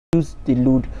reduce the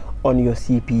load on your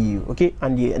CPU. Okay,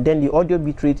 and then the audio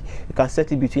bitrate, you can set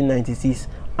it between 96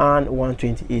 and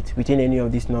 128, between any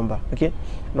of this number. Okay,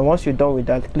 now once you're done with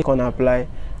that, click on apply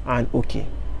and okay.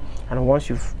 And once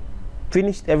you've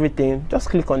finished everything, just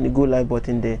click on the go live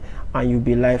button there and you'll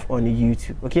be live on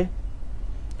YouTube. Okay,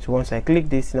 so once I click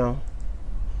this now,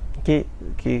 okay,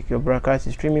 your broadcast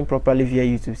is streaming properly via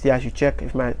YouTube. See, I should check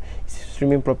if my is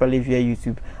streaming properly via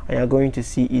YouTube, and you're going to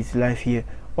see it's live here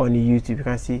on YouTube. You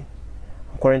can see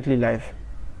I'm currently live.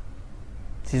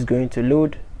 This is going to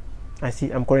load. I see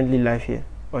I'm currently live here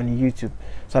on YouTube.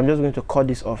 So I'm just going to cut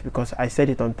this off because I set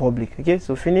it on public. Okay,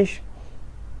 so finish.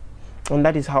 And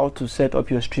that is how to set up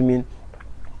your streaming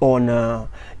on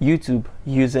YouTube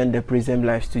using the Prism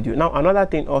Live Studio. Now another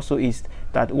thing also is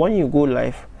that when you go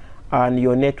live and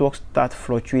your network start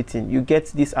fluctuating, you get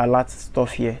this alert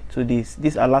stuff here to this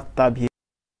alert tab here.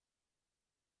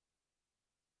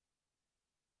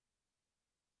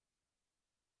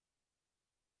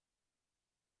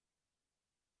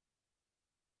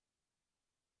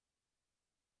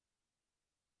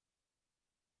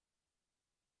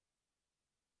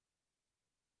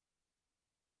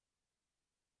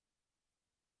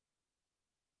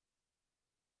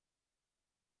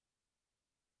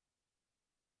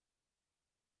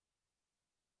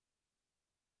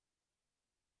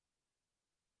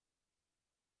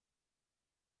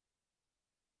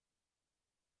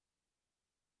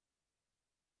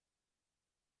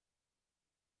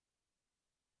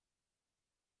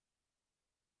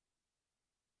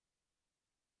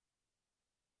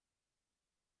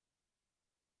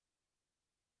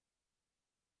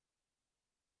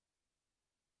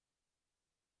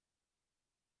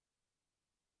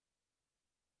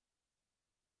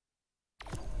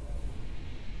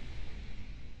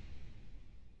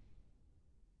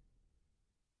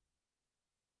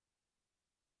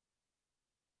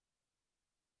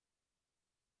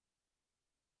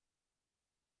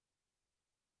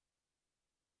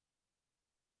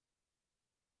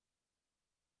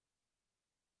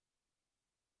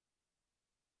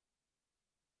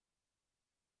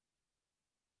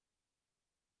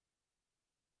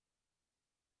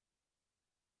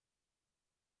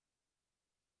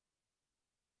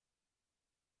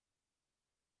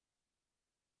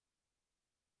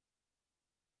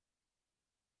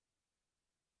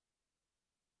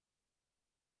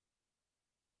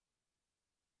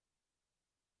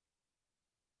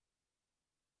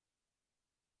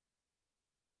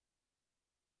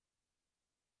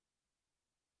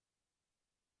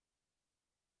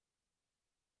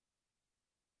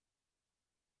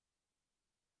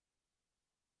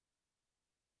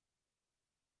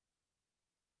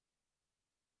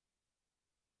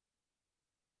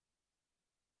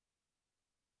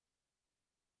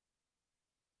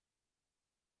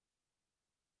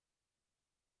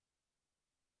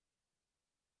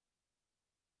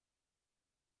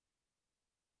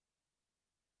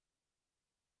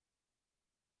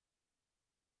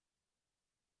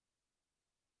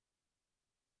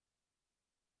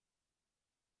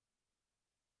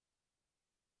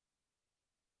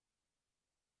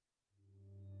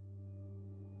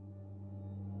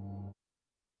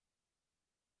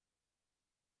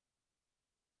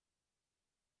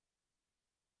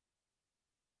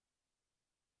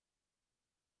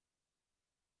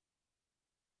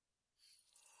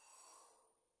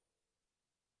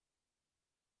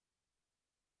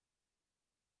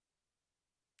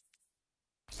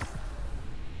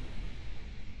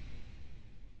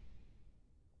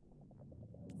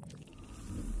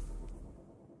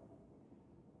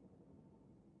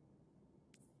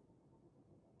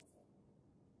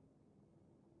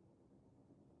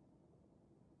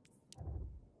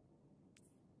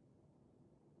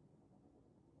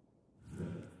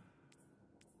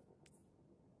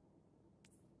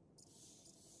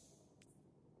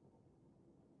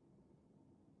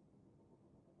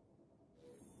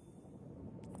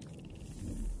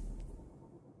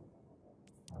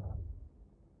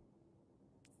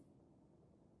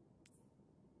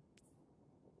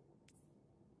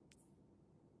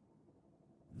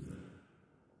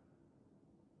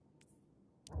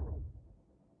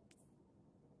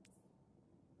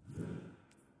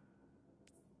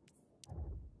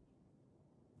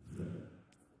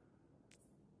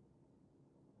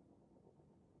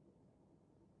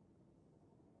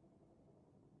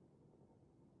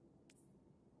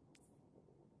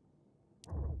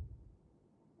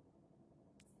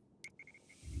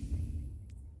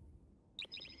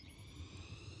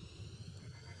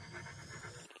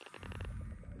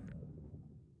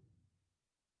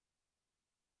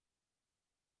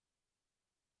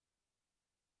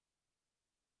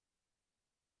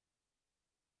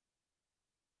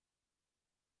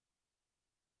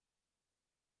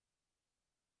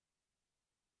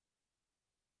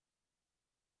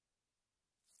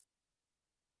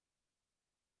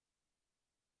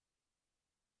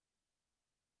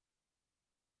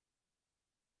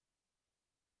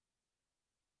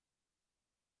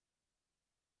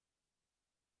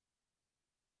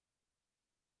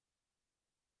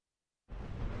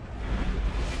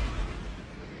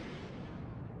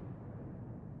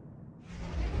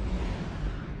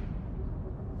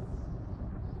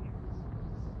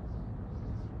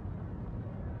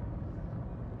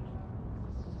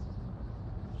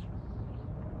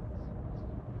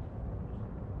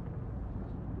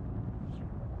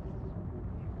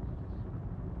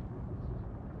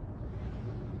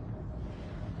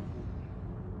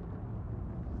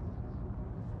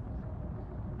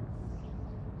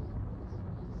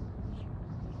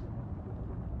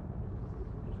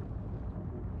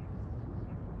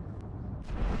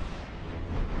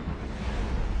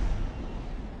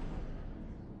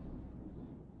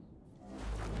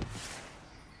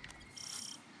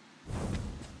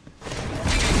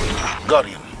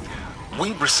 Guardian,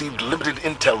 we've received limited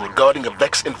intel regarding a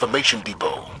Vex information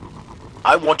depot.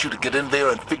 I want you to get in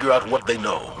there and figure out what they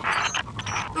know.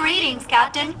 Greetings,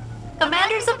 Captain.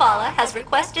 Commander Zavala has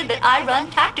requested that I run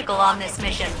tactical on this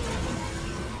mission.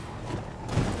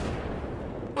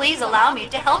 Please allow me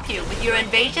to help you with your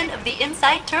invasion of the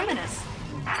Insight Terminus.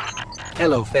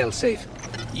 Hello, Failsafe.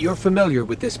 You're familiar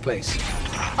with this place.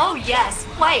 Oh yes,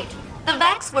 quite. The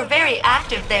Vex were very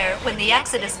active there when the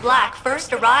Exodus Black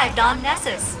first arrived on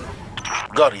Nessus.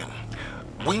 Guardian,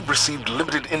 we've received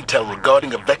limited intel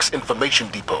regarding a Vex information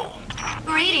depot.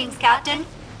 Greetings, Captain.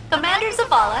 Commander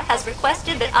Zavala has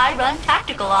requested that I run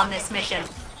tactical on this mission.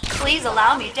 Please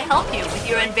allow me to help you with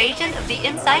your invasion of the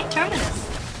Insight Terminus.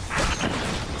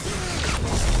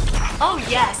 Oh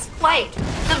yes, quite.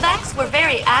 The Vex were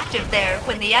very active there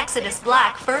when the Exodus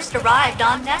Black first arrived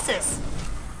on Nessus.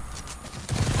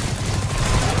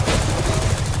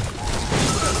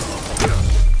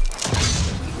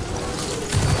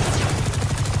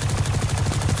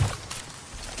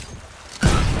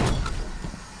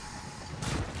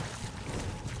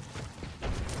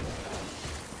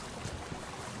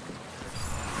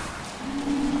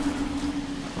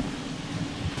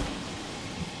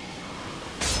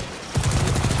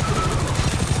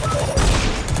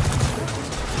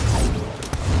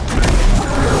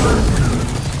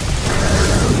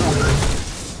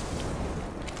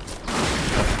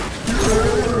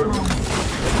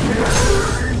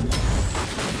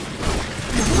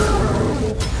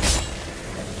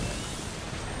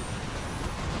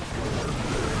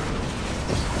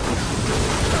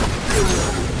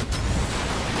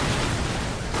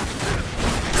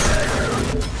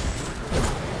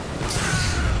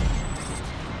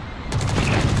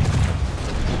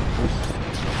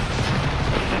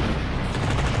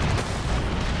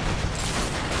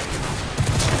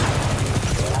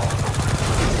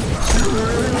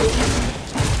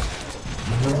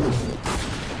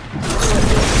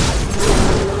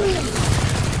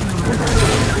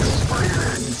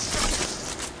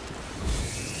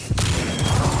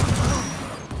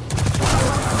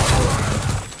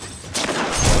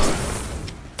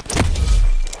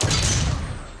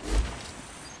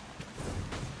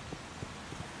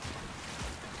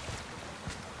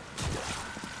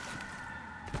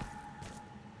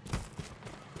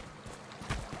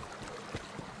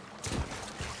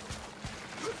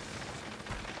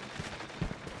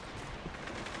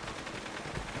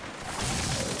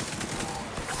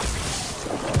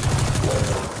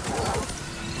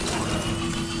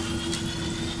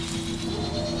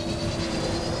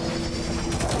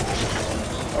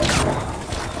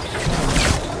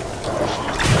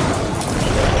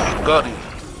 Guardian,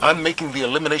 I'm making the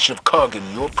elimination of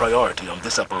Kargan your priority on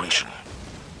this operation.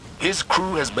 His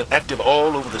crew has been active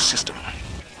all over the system.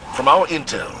 From our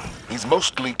intel, he's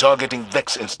mostly targeting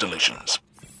Vex installations.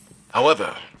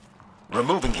 However,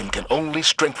 removing him can only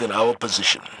strengthen our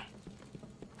position.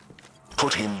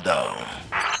 Put him down.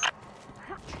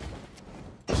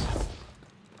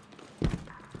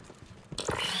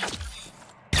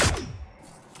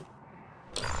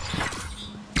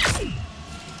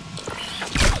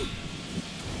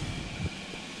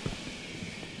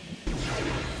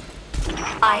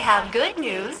 I have good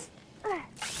news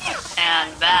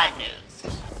and bad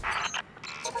news.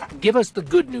 Give us the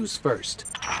good news first.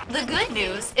 The good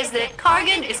news is that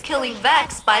Kargan is killing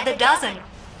Vex by the dozen.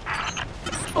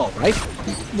 All right.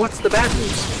 What's the bad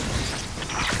news?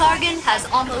 Kargan has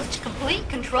almost complete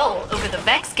control over the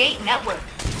Vex Gate network.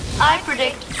 I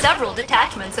predict several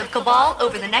detachments of Cabal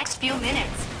over the next few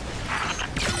minutes.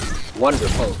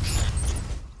 Wonderful.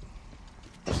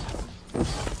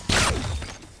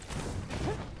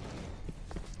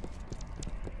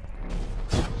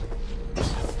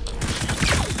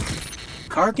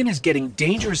 Kargan is getting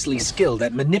dangerously skilled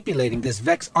at manipulating this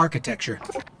Vex architecture.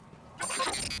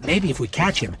 Maybe if we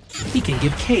catch him, he can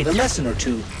give Cayde a lesson or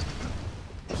two.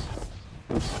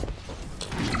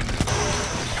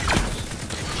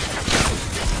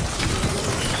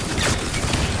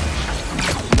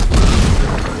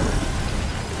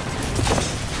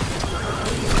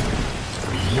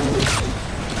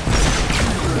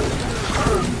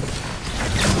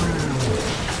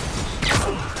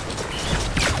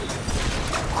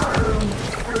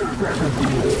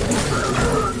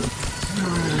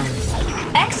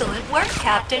 Excellent work,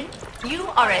 Captain. You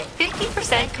are at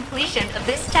 50% completion of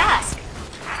this task.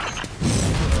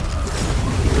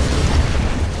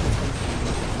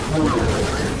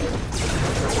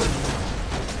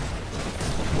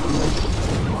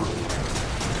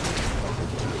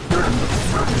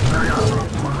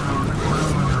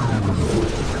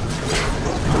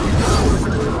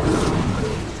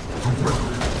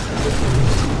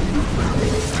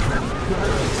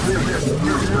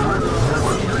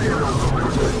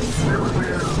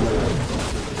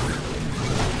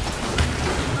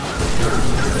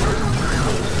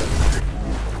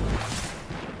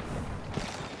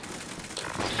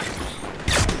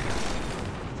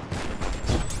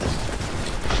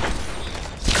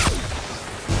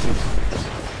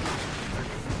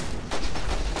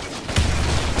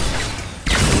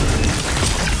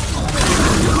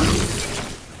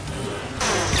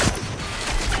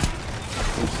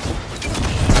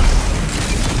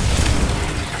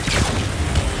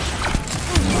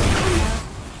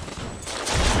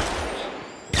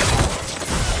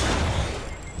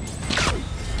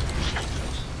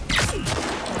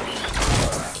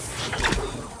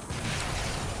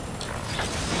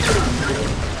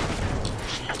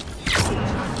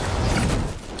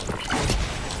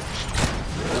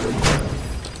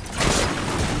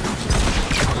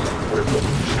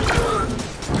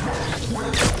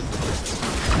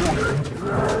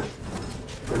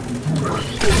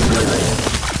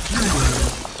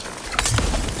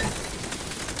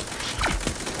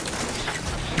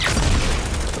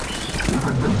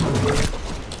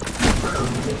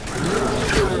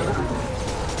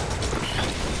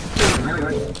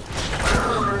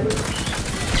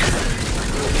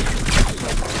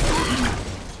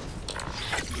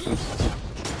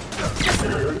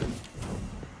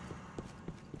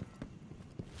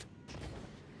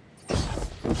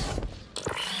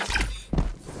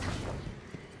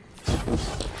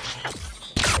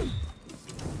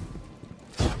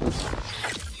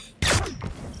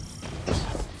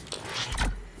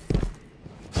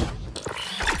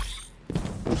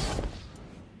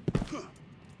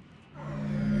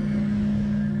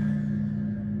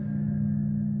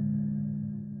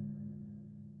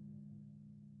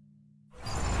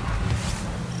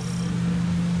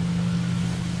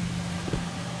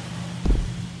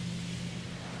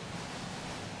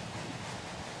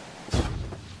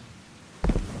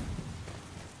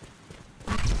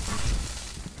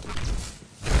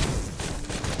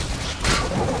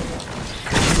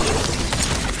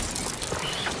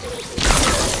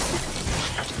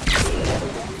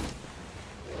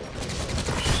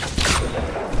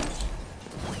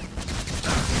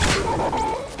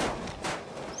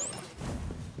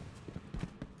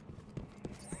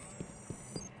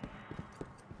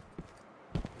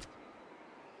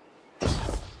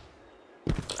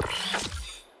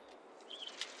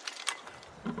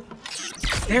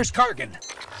 There's Kargan.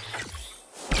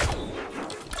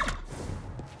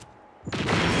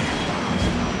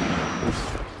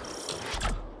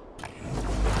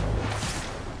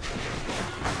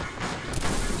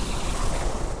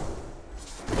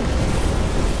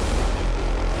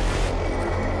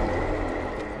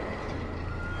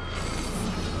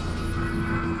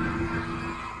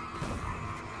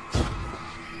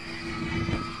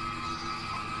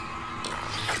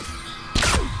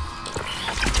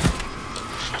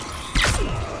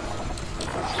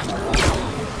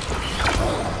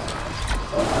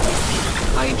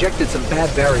 I injected some bad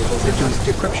variables into his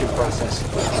decryption process.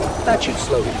 That should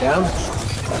slow him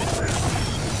down.